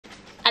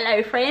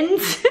Hello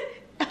friends.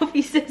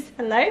 Elfie says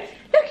hello.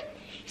 Look,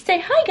 say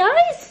hi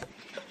guys.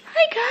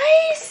 Hi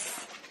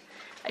guys.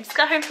 I just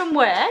got home from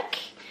work.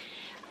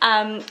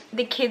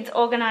 The kids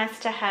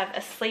organised to have a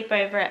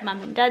sleepover at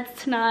Mum and Dad's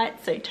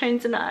tonight, so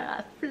Tones and I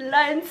are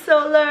flying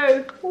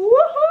solo.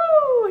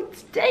 Woohoo!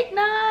 It's date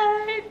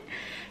night.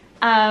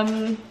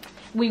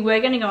 We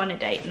were going to go on a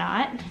date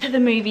night to the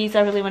movies.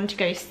 I really wanted to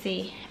go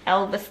see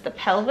Elvis the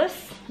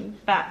Pelvis,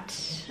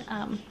 but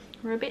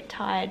we're a bit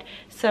tired,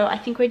 so I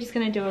think we're just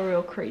going to do a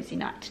real cruisy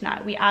night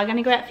tonight. We are going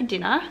to go out for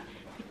dinner.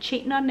 We're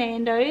cheating on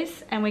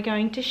Nando's and we're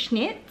going to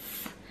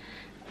Schnitz.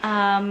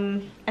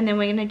 And then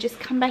we're gonna just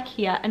come back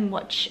here and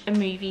watch a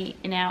movie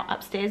in our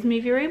upstairs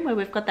movie room where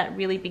we've got that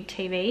really big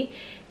TV,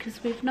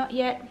 because we've not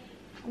yet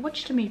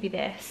watched a movie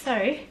there.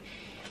 So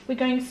we're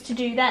going to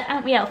do that,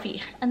 aren't we,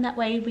 Alfie? And that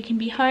way we can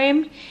be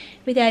home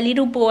with our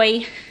little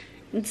boy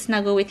and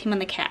snuggle with him on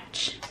the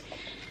couch.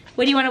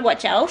 What do you want to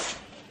watch, Elf?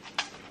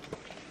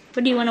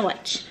 What do you want to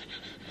watch?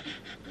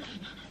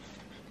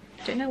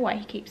 I don't know why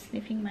he keeps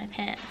sniffing my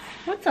pants.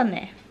 What's on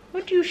there?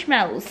 What do you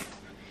smells?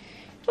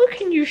 What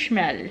can you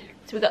smell?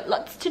 So we've got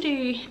lots to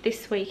do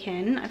this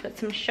weekend. I've got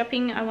some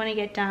shopping I want to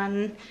get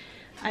done.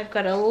 I've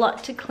got a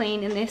lot to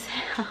clean in this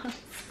house.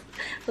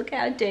 Look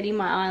how dirty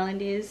my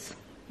island is.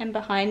 And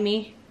behind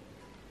me,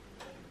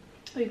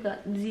 we've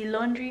got the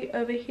laundry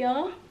over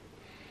here.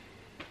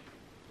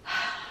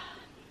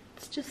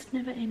 It's just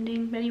never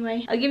ending. But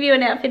anyway, I'll give you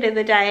an outfit of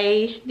the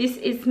day. This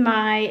is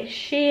my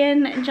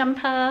SHEIN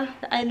jumper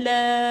that I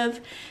love.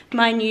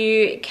 My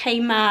new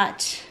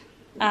Kmart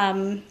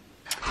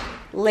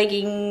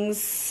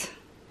leggings.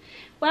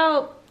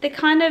 Well, they're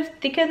kind of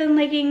thicker than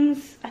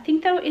leggings. I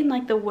think they were in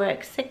like the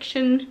work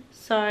section.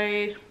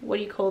 So what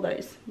do you call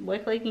those?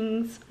 Work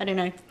leggings? I don't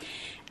know.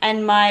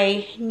 And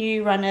my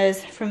new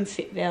runners from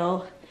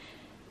FitVille.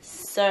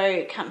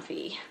 So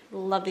comfy.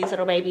 Love these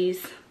little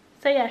babies.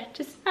 So yeah,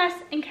 just nice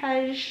and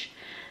cash.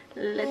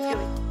 Let's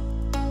go.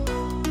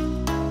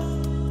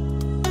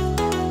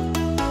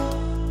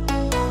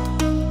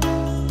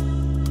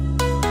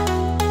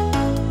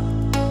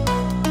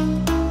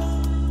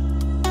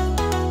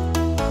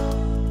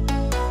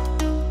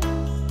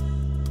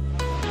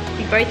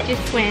 Both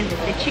just went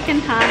the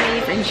chicken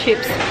parmies and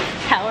chips,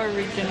 how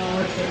original.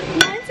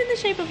 Mine's in the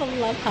shape of a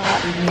love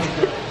heart.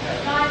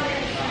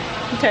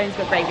 Tone's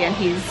got gravy on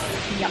his.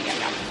 Yum yum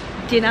yum.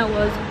 Dinner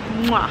was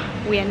mwah.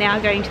 We are now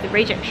going to the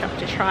reject shop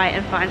to try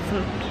and find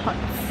some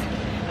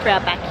pots for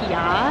our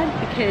backyard,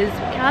 because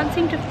we can't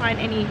seem to find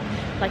any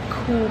like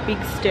cool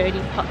big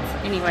sturdy pots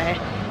anywhere.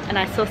 And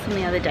I saw some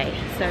the other day,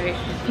 so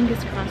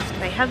fingers crossed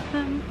they have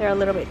them. They're a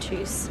little bit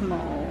too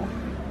small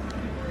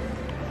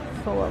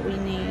for what we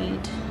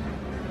need.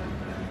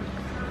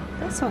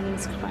 This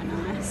one's quite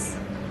nice.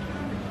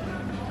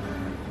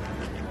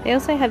 They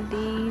also have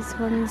these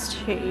ones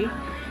too.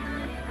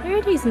 They're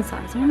a decent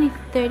size, they're only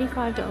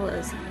 $35.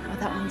 Oh,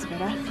 that one's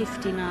better,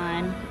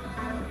 $59.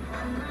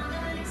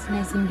 It's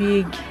nice and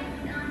big.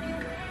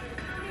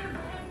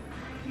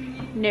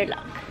 No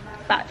luck,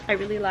 but I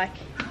really like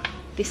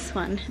this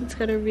one. It's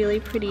got a really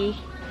pretty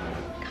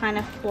kind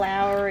of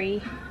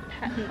flowery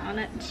pattern on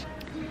it.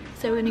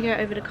 So we're gonna go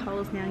over to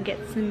Coles now and get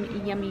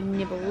some yummy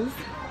nibbles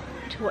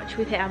to watch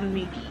with our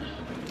movie.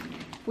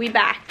 We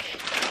back.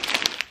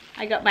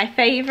 I got my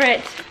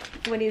favorite,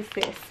 what is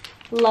this?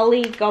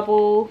 Lolly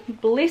Gobble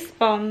Bliss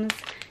Bombs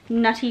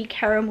Nutty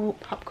Caramel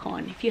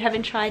Popcorn. If you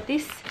haven't tried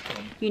this,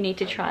 you need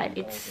to try it.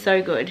 It's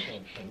so good.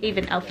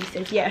 Even Alfie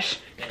says yes.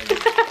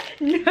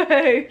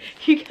 No,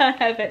 you can't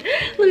have it.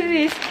 Look at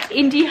this.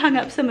 Indy hung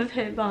up some of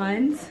her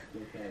vines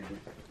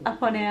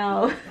up on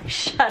our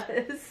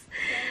shutters.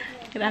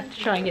 Gonna have to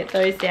try and get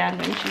those down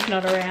when she's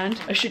not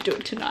around. I should do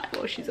it tonight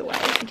while she's away.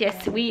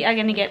 Yes, we are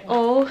gonna get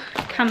all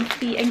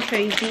comfy and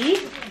cozy.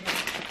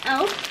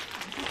 Oh,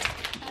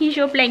 here's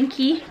your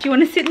blankie. Do you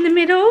want to sit in the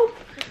middle?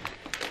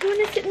 You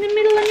want to sit in the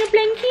middle on your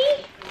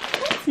blankie?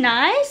 That's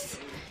nice.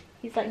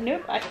 He's like,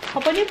 nope.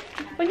 Hop on your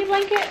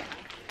blanket.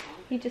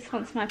 He just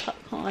wants my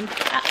popcorn.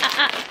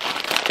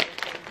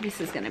 This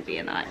is gonna be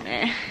a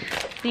nightmare.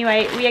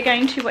 Anyway, we are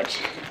going to watch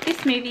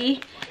this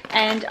movie,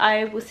 and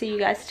I will see you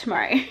guys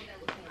tomorrow.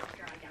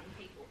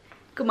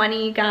 Good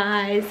morning, you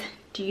guys.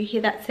 Do you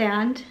hear that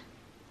sound?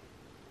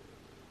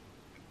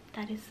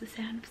 That is the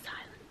sound of silence.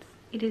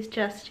 It is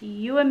just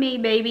you and me,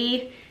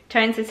 baby.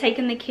 Tones has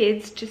taken the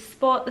kids to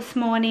sport this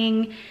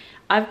morning.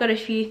 I've got a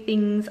few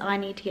things I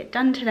need to get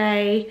done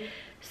today,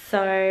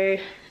 so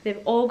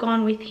they've all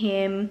gone with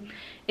him.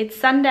 It's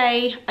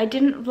Sunday. I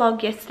didn't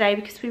vlog yesterday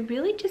because we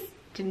really just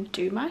didn't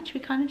do much. We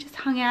kind of just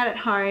hung out at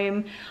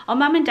home. Our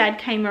mum and dad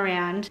came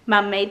around.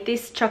 Mum made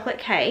this chocolate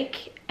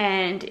cake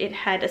and it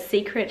had a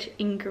secret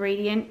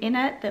ingredient in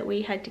it that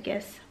we had to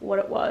guess what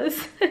it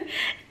was. It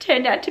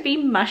turned out to be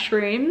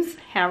mushrooms.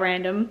 How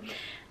random.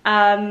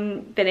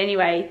 But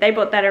anyway, they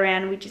brought that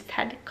around. We just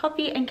had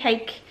coffee and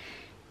cake,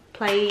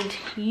 played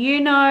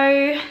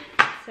Uno.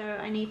 So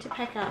I need to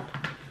pack up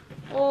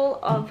all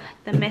of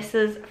the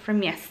messes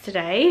from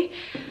yesterday.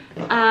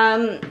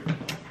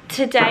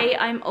 Today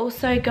I'm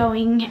also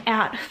going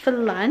out for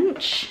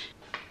lunch.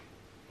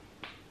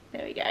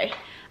 There we go.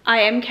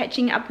 I am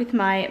catching up with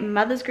my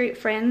mother's group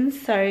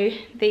friends. So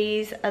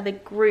these are the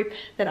group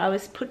that I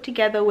was put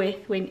together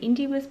with when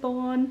Indy was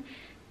born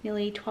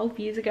nearly 12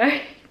 years ago.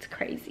 It's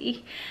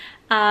crazy.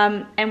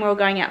 And we're all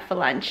going out for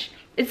lunch.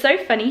 It's so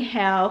funny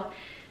how,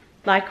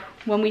 like,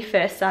 when we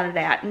first started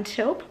out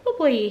until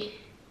probably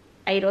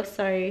 8 or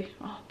so,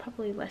 oh,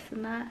 probably less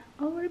than that.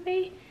 Oh, would it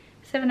be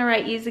 7 or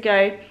 8 years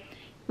ago?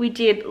 We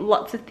did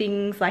lots of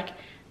things like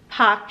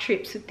park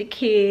trips with the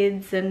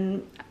kids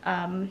and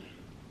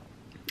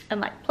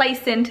like play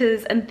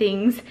centers and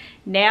things.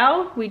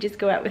 Now we just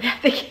go out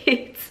without the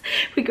kids.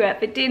 We go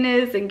out for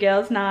dinners and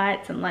girls'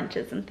 nights and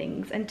lunches and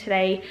things. And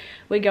today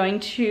we're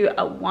going to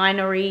a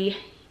winery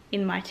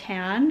in my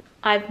town.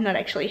 I've not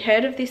actually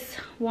heard of this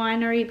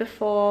winery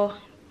before,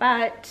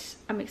 but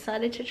I'm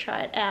excited to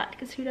try it out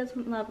because who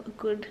doesn't love a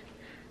good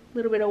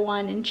little bit of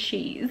wine and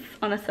cheese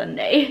on a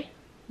Sunday?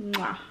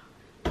 Mwah.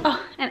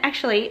 Oh, and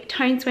actually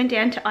Tones went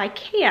down to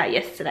IKEA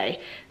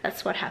yesterday.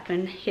 That's what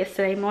happened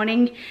yesterday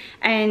morning,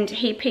 and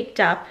he picked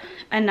up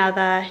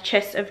another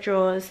chest of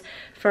drawers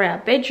for our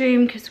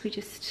bedroom because we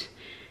just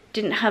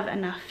didn't have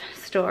enough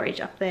storage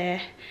up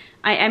there.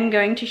 I am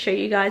going to show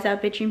you guys our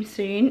bedroom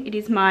soon. It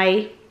is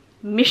my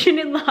mission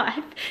in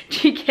life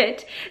to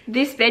get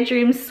this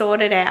bedroom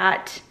sorted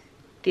out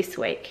this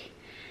week,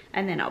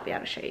 and then I'll be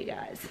able to show you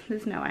guys.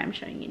 There's no way I'm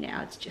showing you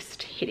now, it's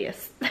just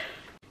hideous.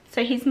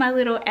 So here's my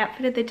little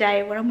outfit of the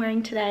day, what I'm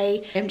wearing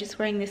today. I'm just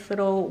wearing this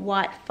little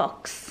white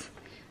fox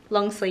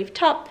long sleeve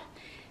top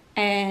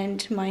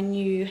and my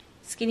new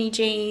skinny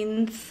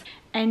jeans.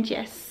 And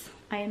yes,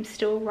 I am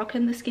still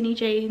rocking the skinny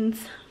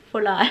jeans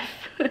for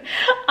life.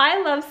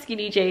 I love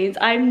skinny jeans.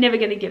 I'm never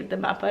gonna give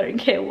them up. I don't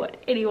care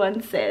what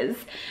anyone says.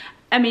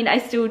 I mean, I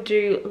still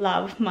do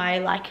love my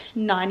like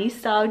 90s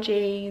style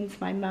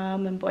jeans, my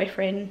mum and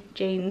boyfriend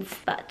jeans,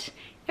 but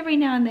every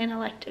now and then I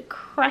like to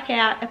crack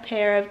out a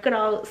pair of good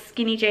old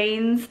skinny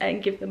jeans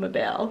and give them a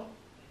bell.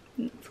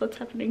 And that's what's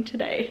happening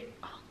today.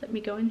 Oh, let me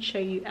go and show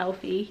you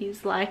Alfie.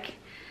 He's like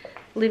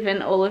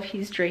living all of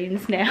his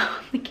dreams now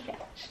on the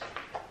couch.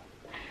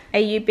 Are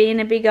you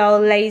being a big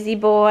old lazy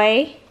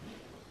boy?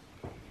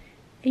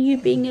 Are you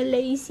being a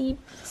lazy,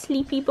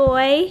 sleepy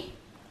boy?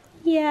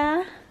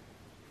 Yeah.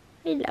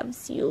 I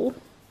loves you.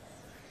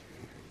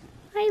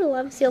 I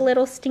loves your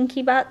little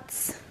stinky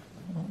butts.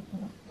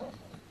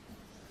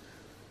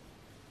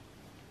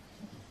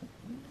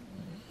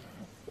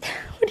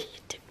 What are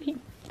you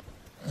doing?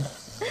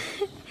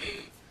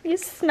 You're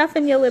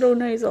snuffing your little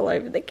nose all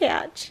over the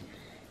couch.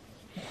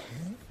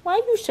 Why are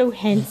you so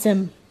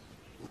handsome?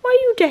 Why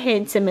are you the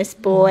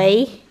handsomest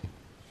boy?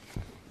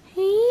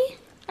 Hey,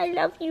 I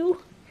love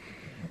you.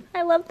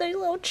 I love those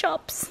little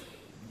chops.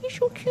 You're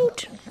so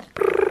cute.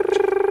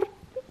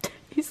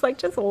 He's like,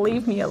 just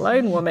leave me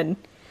alone, woman.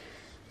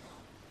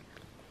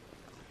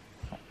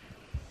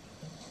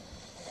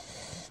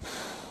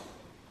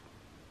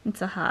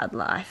 It's a hard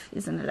life,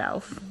 isn't it,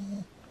 Alf?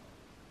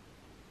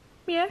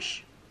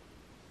 Yes.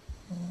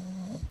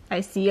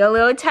 I see your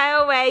little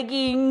tail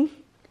wagging.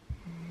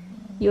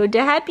 You're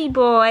the happy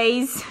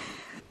boys.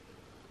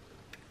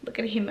 Look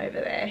at him over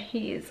there.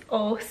 He is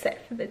all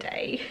set for the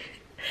day.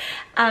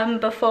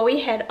 Before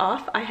we head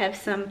off, I have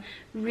some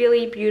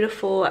really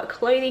beautiful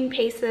clothing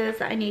pieces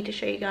that I need to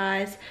show you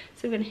guys.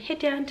 So I'm going to head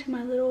down to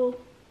my little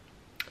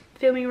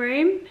filming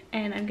room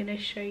and I'm going to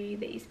show you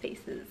these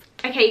pieces.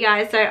 Okay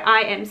guys, so I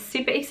am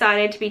super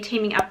excited to be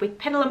teaming up with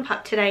Petal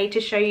Pup today to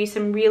show you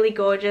some really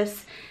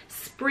gorgeous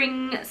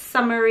spring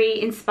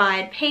summery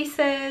inspired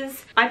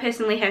pieces. I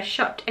personally have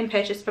shopped and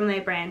purchased from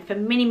their brand for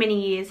many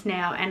years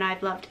now, and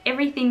I've loved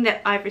everything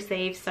that I've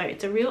received, so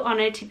it's a real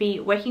honor to be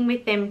working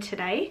with them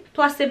today.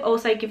 Plus they've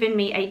also given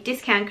me a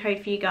discount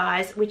code for you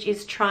guys, which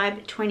is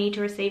Tribe20,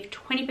 to receive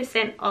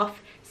 20%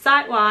 off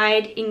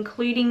site-wide,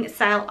 including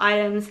sale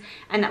items,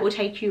 and that will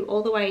take you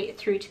all the way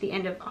through to the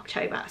end of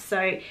October.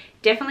 So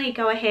definitely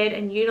go ahead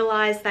and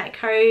utilize that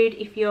code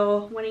if you're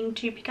wanting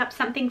to pick up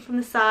something from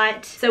the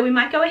site. So we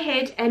might go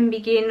ahead and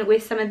begin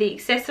with some of the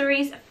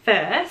accessories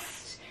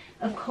first.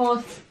 Of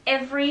course,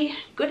 every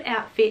good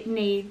outfit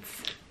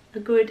needs a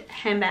good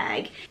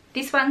handbag.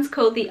 This one's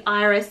called the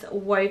Iris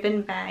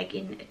woven bag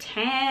in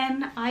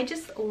tan. I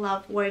just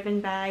love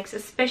woven bags,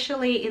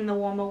 especially in the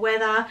warmer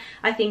weather.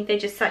 I think they're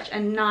just such a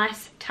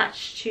nice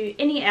touch to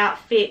any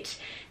outfit.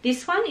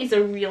 This one is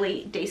a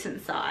really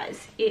decent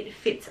size. It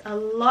fits a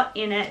lot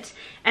in it,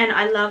 and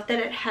I love that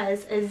it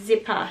has a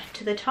zipper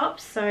to the top,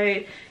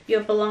 so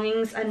your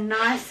belongings are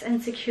nice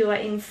and secure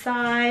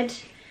inside.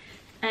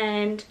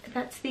 And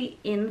that's the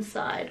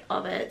inside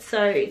of it.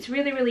 So it's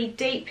really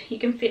deep. You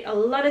can fit a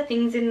lot of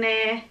things in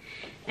there,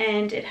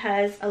 and it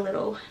has a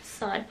little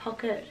side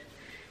pocket.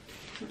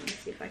 Let me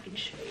see if I can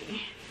show you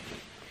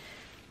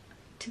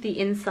to the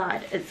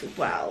inside as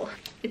well.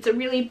 It's a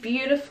really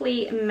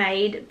beautifully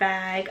made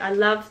bag. I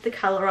love the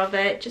color of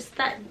it. Just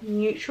that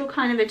neutral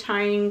kind of a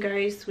tone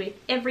goes with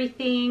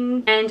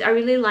everything, and I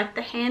really like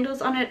the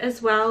handles on it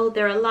as well.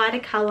 They're a lighter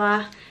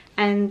color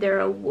and they're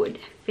a wood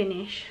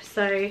finish,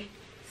 so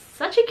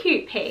such a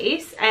cute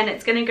piece, and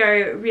it's going to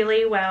go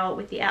really well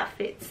with the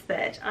outfits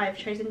that I've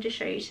chosen to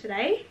show you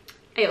today.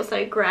 I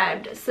also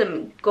grabbed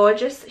some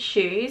gorgeous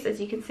shoes. As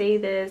you can see,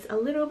 there's a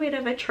little bit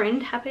of a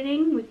trend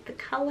happening with the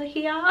colour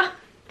here.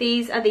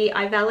 These are the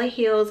Ivala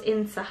heels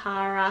in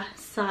Sahara,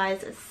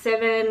 size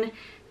 7.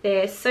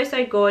 They're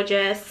so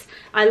gorgeous.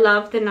 I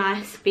love the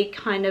nice big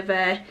kind of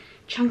a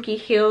chunky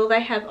heel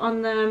they have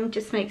on them.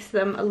 Just makes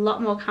them a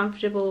lot more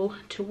comfortable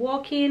to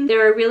walk in.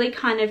 They're a really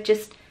kind of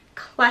just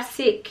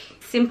classic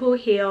simple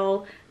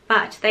heel,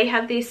 but they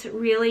have this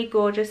really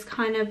gorgeous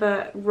kind of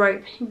a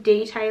rope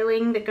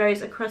detailing that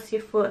goes across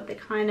your foot that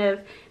kind of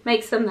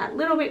makes them that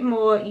little bit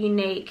more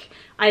unique.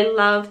 I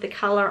love the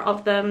colour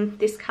of them.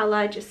 This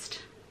colour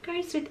just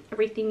goes with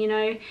everything, you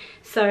know,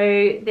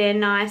 so they're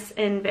nice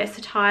and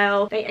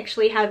versatile. They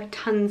actually have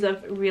tons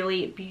of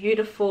really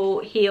beautiful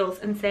heels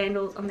and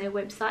sandals on their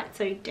website,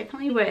 so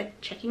definitely worth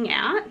checking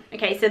out.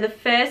 Okay, so the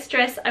first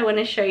dress I want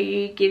to show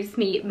you gives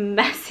me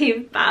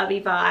massive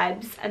Barbie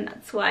vibes, and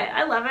that's why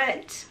I love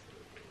it.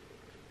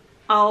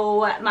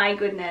 Oh my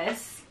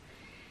goodness,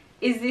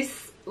 is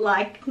this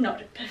like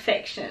not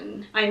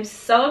perfection? I'm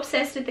so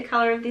obsessed with the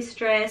color of this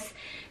dress.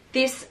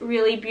 This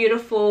really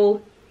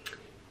beautiful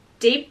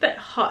deep but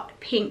hot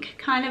pink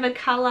kind of a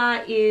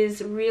color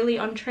is really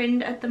on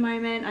trend at the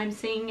moment. I'm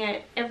seeing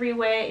it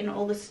everywhere in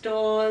all the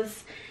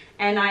stores,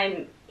 and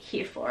I'm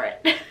here for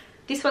it.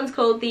 This one's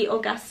called the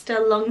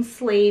Augusta long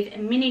sleeve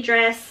mini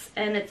dress,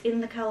 and it's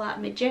in the color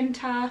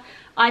magenta.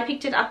 I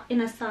picked it up in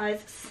a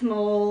size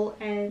small,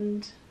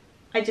 and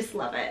I just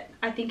love it.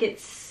 I think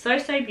it's so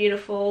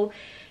beautiful.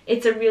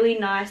 It's a really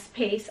nice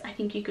piece. I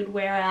think you could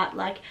wear out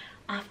like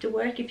after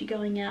work if you're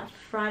going out for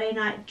Friday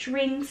night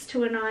drinks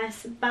to a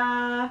nice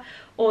bar,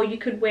 or you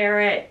could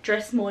wear it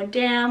dress more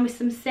down with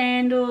some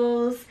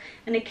sandals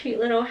and a cute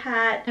little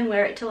hat and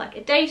wear it to like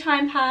a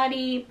daytime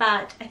party.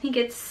 But I think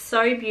it's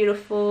so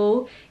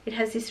beautiful. It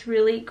has this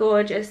really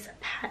gorgeous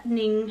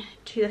patterning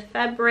to the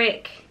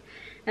fabric,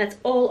 and it's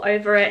all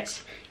over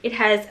it. It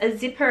has a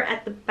zipper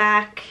at the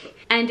back,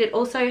 and it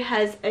also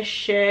has a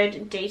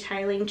shirred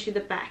detailing to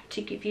the back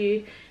to give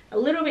you a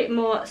little bit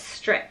more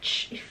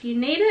stretch if you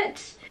need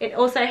it. It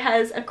also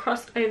has a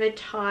crossover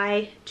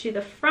tie to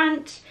the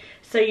front,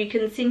 so you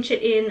can cinch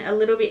it in a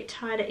little bit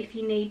tighter if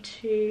you need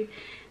to,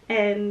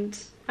 and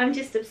I'm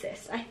just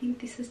obsessed. I think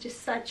this is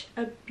just such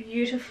a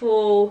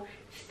beautiful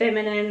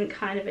feminine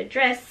kind of a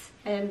dress,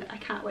 and I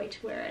can't wait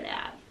to wear it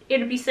out.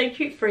 It'll be so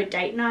cute for a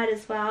date night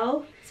as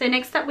well. So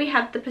next up we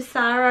have the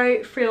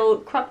Passaro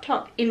frilled crop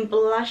top in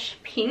blush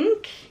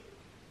pink.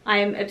 I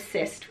am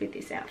obsessed with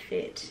this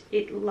outfit.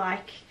 It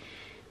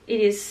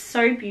is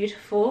so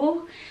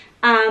beautiful.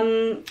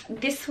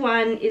 This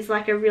one is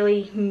like a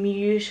really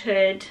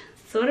muted,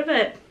 sort of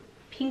a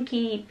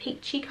pinky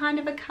peachy kind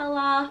of a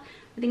colour.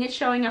 I think it's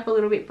showing up a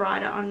little bit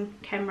brighter on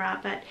camera,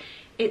 but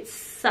it's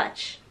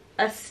such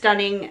a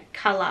stunning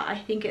colour. I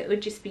think it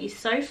would just be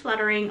so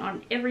flattering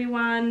on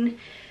everyone.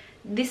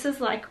 This is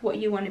like what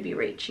you want to be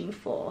reaching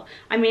for.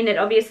 I mean, it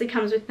obviously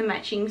comes with the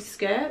matching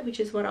skirt, which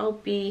is what I'll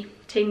be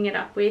teaming it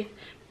up with,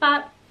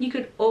 but you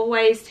could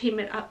always team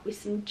it up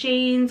with some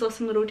jeans or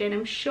some little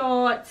denim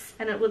shorts,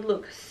 and it would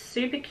look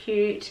super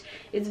cute.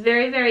 It's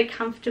very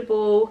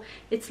comfortable.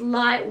 It's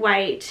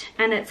lightweight,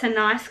 and it's a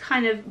nice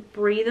kind of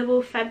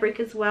breathable fabric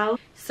as well.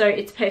 So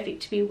it's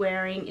perfect to be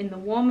wearing in the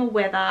warmer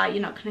weather.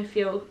 You're not going to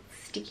feel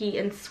sticky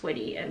and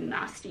sweaty and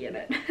nasty in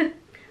it.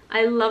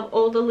 I love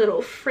all the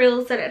little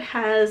frills that it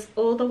has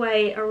all the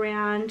way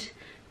around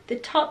the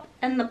top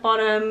and the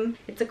bottom.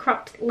 It's a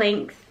cropped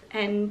length,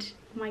 and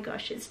oh my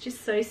gosh, it's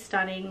just so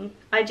stunning.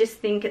 I just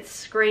think it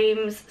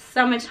screams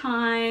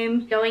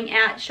summertime, going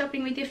out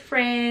shopping with your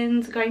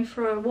friends, going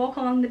for a walk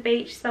along the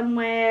beach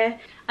somewhere.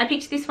 I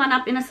picked this one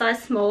up in a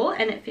size small,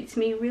 and it fits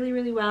me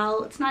really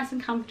well. It's nice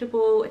and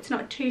comfortable. It's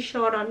not too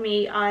short on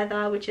me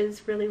either, which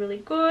is really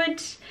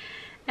good.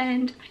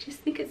 And I just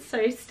think it's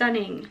so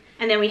stunning.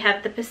 And then we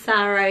have the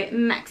Passaro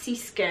maxi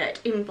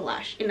skirt in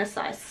blush in a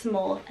size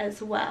small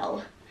as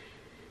well.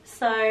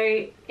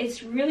 So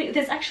it's really,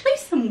 there's actually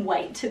some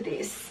weight to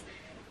this.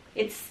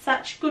 It's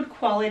such good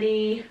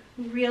quality,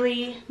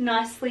 really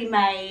nicely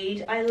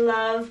made. I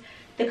love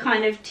the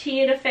kind of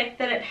tiered effect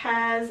that it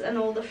has and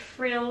all the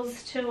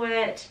frills to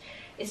it.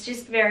 It's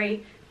just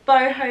very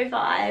boho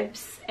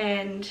vibes,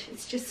 and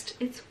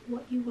it's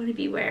what you want to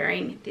be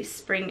wearing this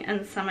spring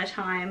and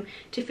summertime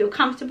to feel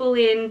comfortable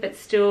in, but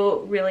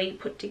still really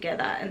put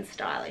together and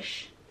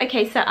stylish.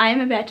 Okay, so I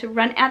am about to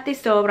run out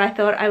this door, but I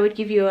thought I would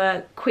give you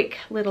a quick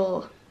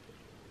little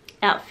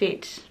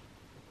outfit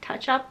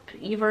touch up.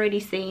 You've already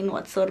seen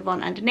what's sort of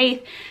on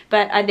underneath,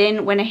 but I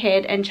then went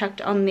ahead and chucked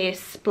on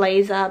this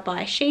blazer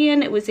by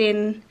SHEIN. It was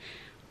in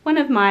one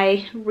of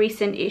my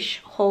recent-ish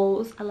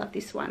hauls. I love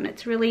this one.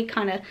 It's really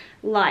kind of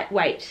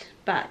lightweight,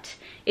 but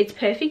it's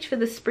perfect for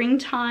the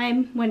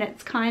springtime when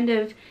it's kind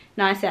of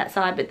nice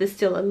outside, but there's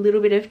still a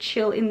little bit of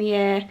chill in the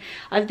air.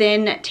 I've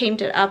then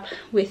teamed it up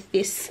with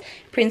this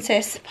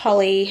Princess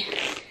Polly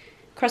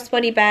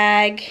crossbody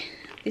bag.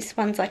 This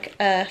one's like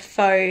a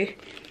faux,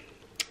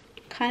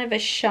 kind of a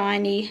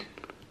shiny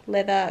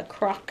leather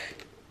croc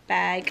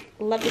bag.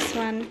 Love this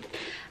one.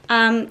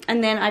 And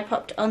then I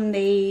popped on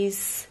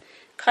these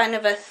kind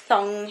of a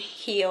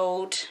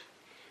thong-heeled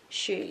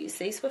shoes.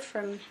 These were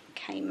from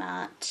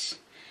Kmart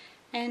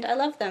and I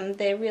love them.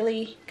 They're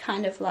really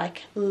kind of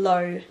like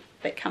low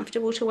but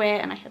comfortable to wear,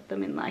 and I have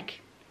them in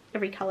like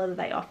every colour that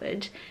they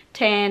offered.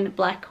 Tan,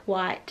 black,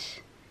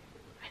 white.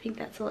 I think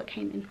that's all it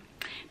came in.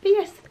 But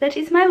yes, that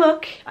is my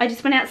look. I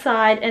just went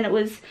outside and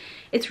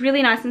it's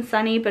really nice and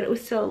sunny, but it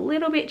was still a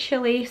little bit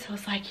chilly, so I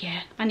was like,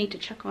 yeah, I need to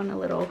chuck on a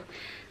little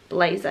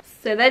blazer.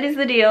 So that is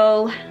the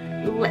deal.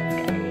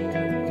 Let's go.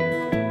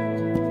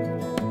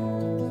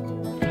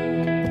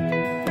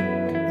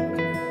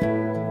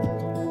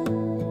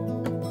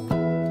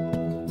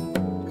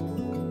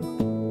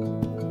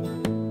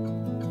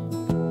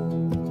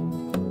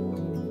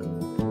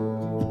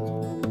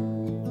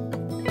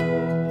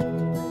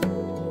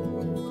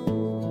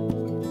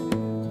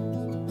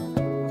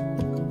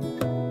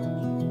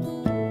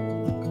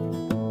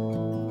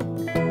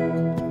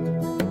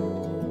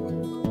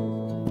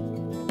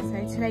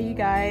 Today, you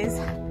guys,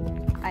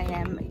 I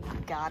am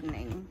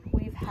gardening.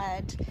 We've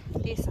had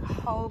this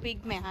whole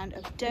big mound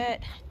of dirt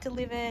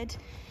delivered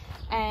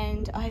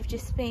and I've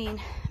just been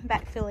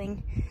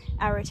backfilling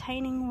our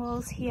retaining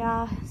walls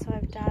here. So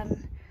I've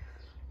done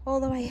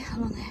all the way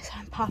along there, so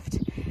I'm puffed.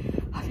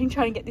 I've been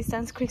trying to get this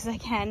done as quick as I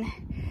can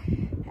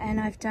and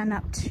I've done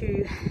up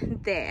to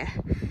there.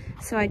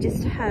 So I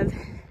just have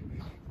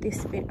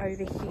this bit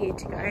over here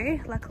to go.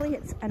 Luckily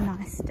it's a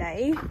nice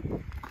day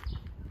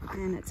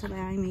and it's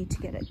allowing me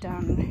to get it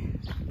done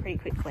pretty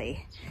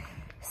quickly.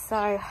 So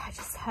I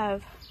just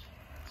have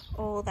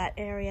all that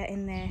area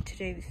in there to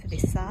do for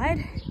this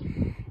side,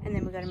 and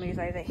then we're going to move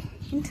over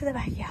into the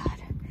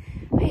backyard.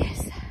 But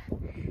yes,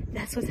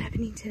 that's what's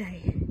happening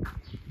today.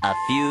 A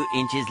few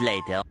inches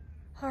later.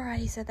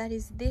 Alrighty, so that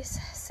is this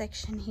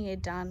section here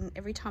done.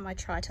 Every time I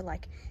try to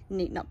like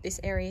neaten up this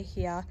area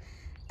here,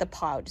 the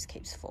pile just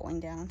keeps falling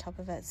down on top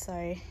of it, so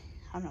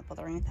I'm not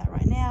bothering with that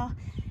right now.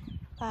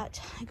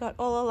 But I got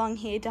all along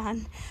here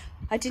done.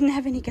 I didn't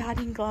have any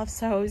gardening gloves,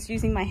 so I was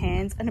using my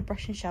hands and a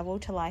brush and shovel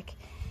to like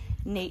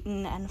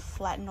neaten and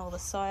flatten all the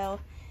soil.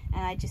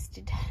 And I just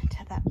did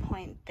to that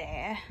point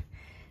there,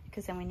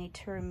 because then we need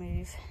to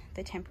remove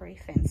the temporary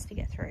fence to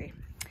get through.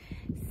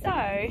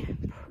 So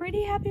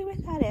pretty happy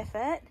with that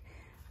effort.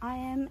 I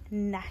am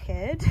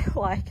knackered.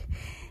 Like,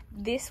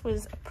 this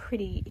was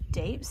pretty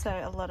deep, so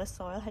a lot of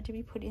soil had to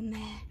be put in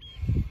there.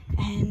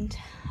 And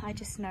I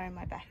just know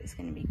my back is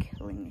going to be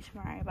killing me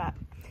tomorrow, but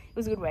it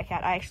was a good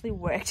workout. I actually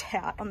worked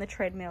out on the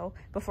treadmill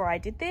before I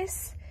did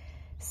this,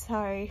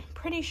 so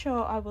pretty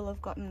sure I will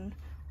have gotten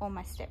all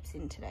my steps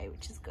in today,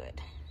 which is good.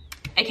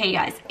 Okay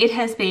guys, it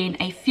has been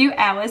a few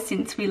hours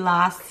since we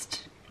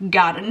last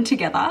gardened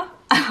together.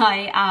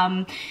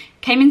 I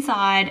came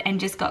inside and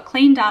just got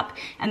cleaned up,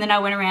 and then I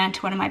went around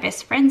to one of my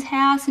best friend's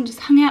house and just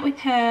hung out with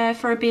her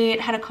for a bit,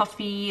 had a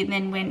coffee, and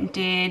then went and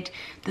did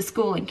the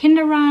school and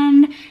kinder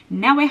run.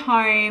 Now we're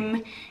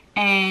home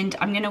and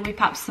I'm gonna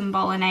whip up some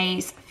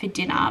bolognese for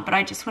dinner, but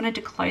I just wanted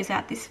to close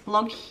out this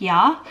vlog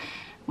here.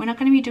 We're not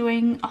going to be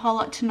doing a whole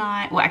lot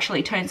tonight. Well,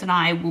 actually Tones and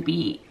I will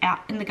be out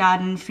in the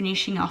garden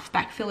finishing off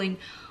backfilling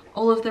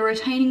all of the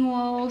retaining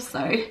walls,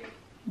 so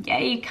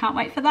yay, can't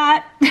wait for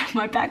that.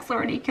 My back's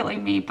already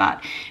killing me,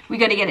 but we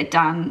got to get it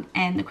done,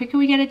 and the quicker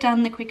we get it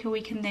done, the quicker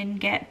we can then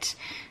get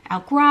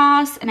our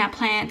grass and our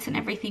plants and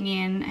everything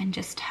in and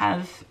just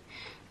have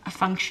a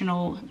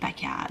functional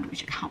backyard,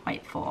 which I can't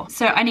wait for.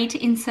 So I need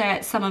to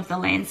insert some of the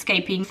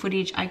landscaping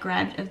footage I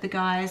grabbed of the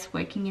guys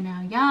working in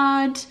our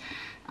yard,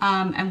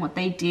 and what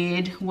they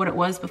did, what it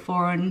was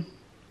before and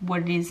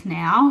what it is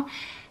now.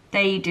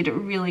 They did a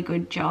really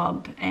good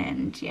job,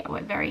 and yeah,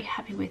 we're very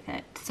happy with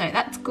it. So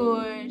that's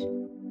good.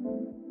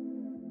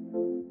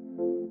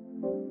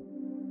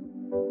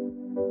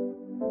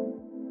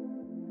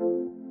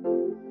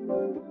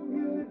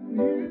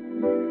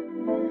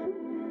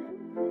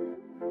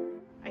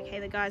 Okay,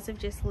 the guys have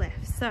just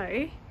left.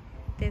 So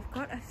they've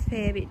got a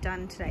fair bit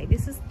done today.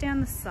 This is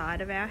down the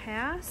side of our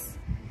house.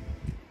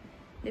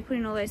 They put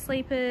in all those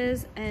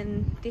sleepers,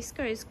 and this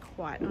goes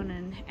quite on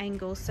an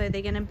angle, so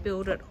they're going to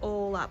build it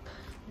all up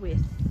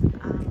with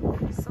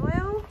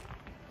soil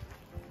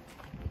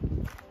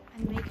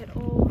and make it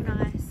all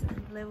nice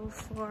and level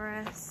for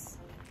us.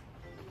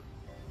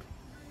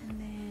 And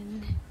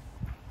then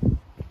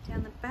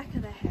down the back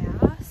of the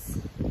house,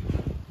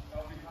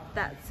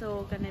 that's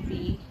all going to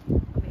be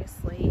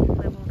obviously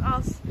leveled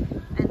off,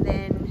 and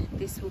then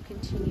this will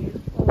continue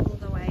all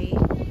the way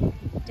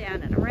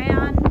down and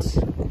around.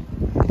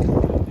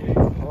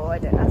 Oh, I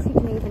don't know if you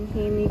can even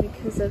hear me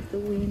because of the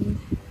wind.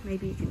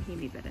 Maybe you can hear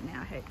me better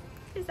now. Hey,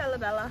 here's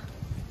Alabella.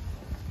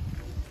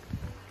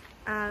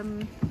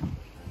 And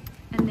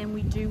then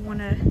we do want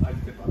to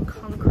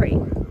concrete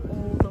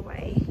all the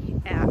way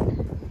out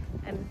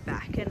and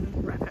back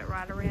and wrap it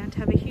right around to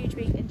have a huge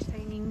big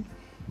entertaining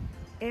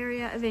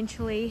area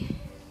eventually.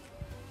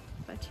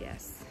 But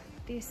yes,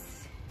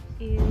 this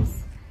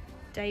is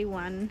day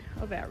one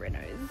of our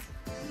renos.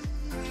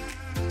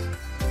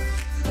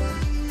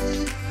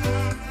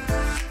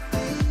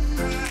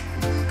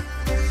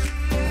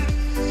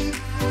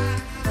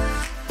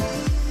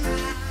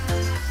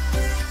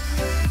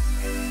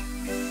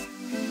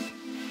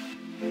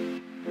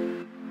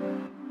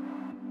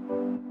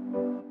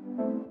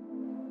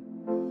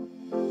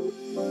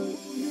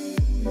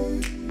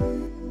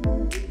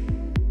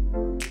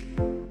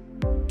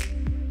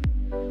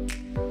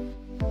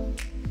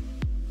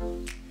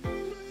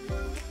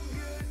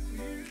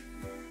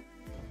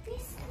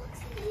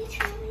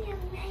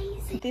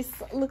 This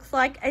looks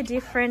like a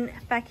different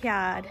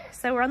backyard.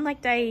 So we're on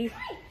like day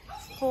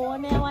 4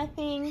 now, I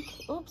think.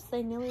 Oops,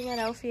 they nearly let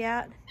Elfie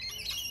out.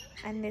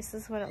 And this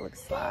is what it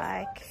looks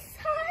like.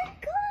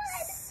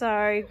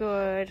 So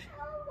good.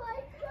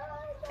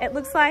 It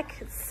looks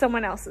like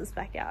someone else's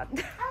backyard.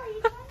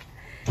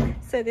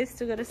 So they've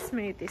still got to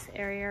smooth this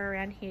area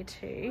around here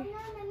too.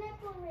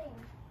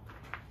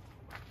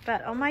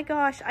 But oh my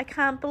gosh, I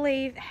can't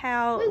believe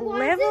how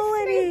level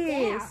it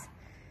is.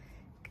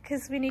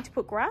 Because we need to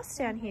put grass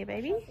down here,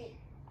 baby.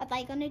 Are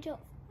they going to do it?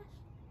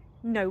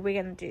 No,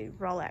 we're going to do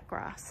roll-out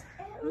grass.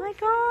 Oh my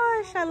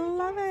gosh, I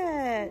love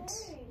it.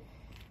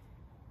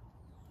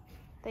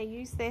 They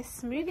use their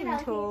smoothing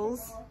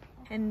tools.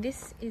 And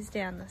this is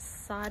down the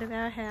side of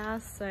our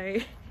house, so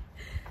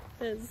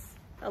there's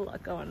a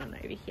lot going on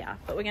over here.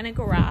 But we're going to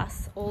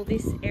grass all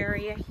this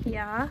area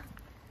here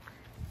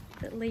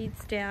that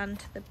leads down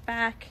to the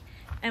back,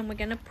 and we're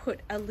going to put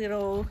a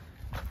little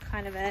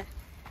kind of a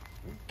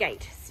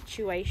gate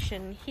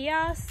situation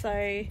here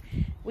so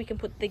we can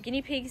put the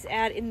guinea pigs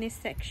out in this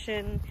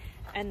section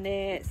and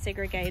they're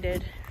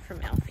segregated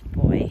from Alfie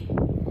boy.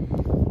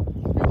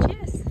 But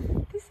yes,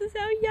 this is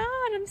our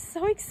yard. I'm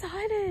so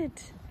excited.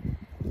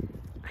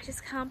 I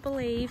just can't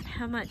believe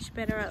how much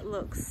better it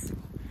looks,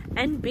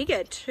 and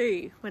bigger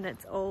too when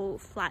it's all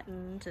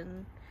flattened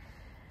and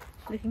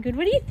looking good.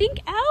 What do you think,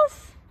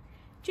 Alf?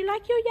 Do you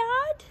like your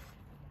yard?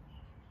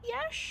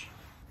 Yes?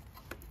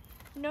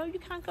 No, you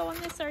can't go on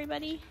there, sorry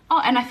buddy.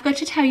 Oh, and I forgot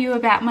to tell you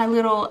about my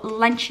little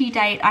lunchy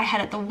date I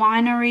had at the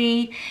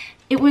winery.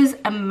 It was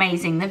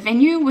amazing. The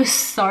venue was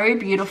so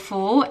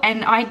beautiful,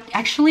 and I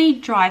actually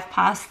drive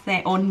past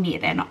there, or near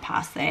there, not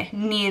past there,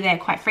 near there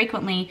quite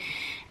frequently,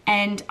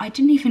 and I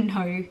didn't even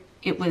know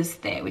it was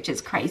there, which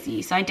is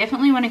crazy. So I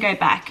definitely want to go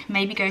back,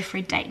 maybe go for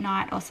a date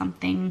night or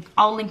something.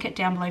 I'll link it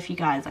down below for you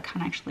guys. I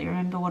can't actually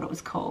remember what it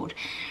was called.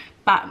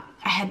 But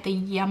I had the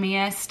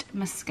yummiest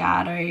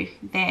Moscato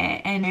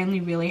there, and I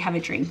only really have a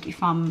drink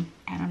if I'm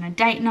out on a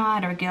date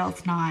night or a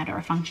girls' night or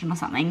a function or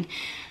something.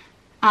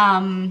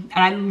 And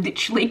I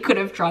literally could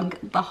have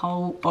drunk the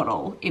whole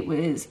bottle. It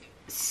was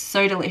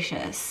so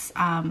delicious.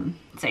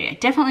 So yeah,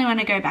 definitely want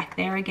to go back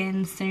there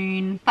again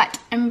soon. But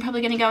I'm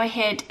probably going to go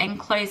ahead and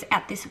close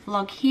out this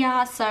vlog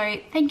here. So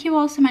thank you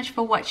all so much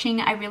for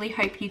watching. I really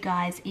hope you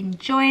guys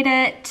enjoyed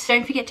it.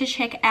 Don't forget to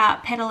check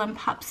out Petal and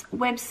Pup's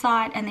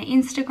website and their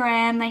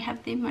Instagram. They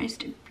have the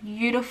most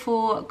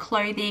beautiful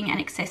clothing and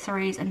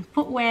accessories and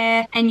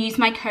footwear. And use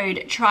my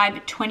code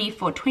TRIBE20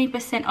 for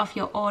 20% off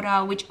your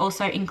order, which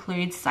also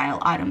includes sale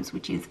items,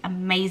 which is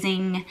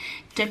amazing.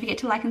 Don't forget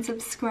to like and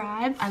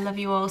subscribe. I love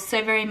you all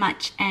so very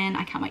much, and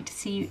I can't wait to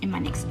see you in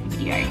my next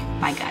video.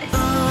 Bye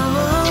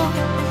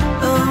guys.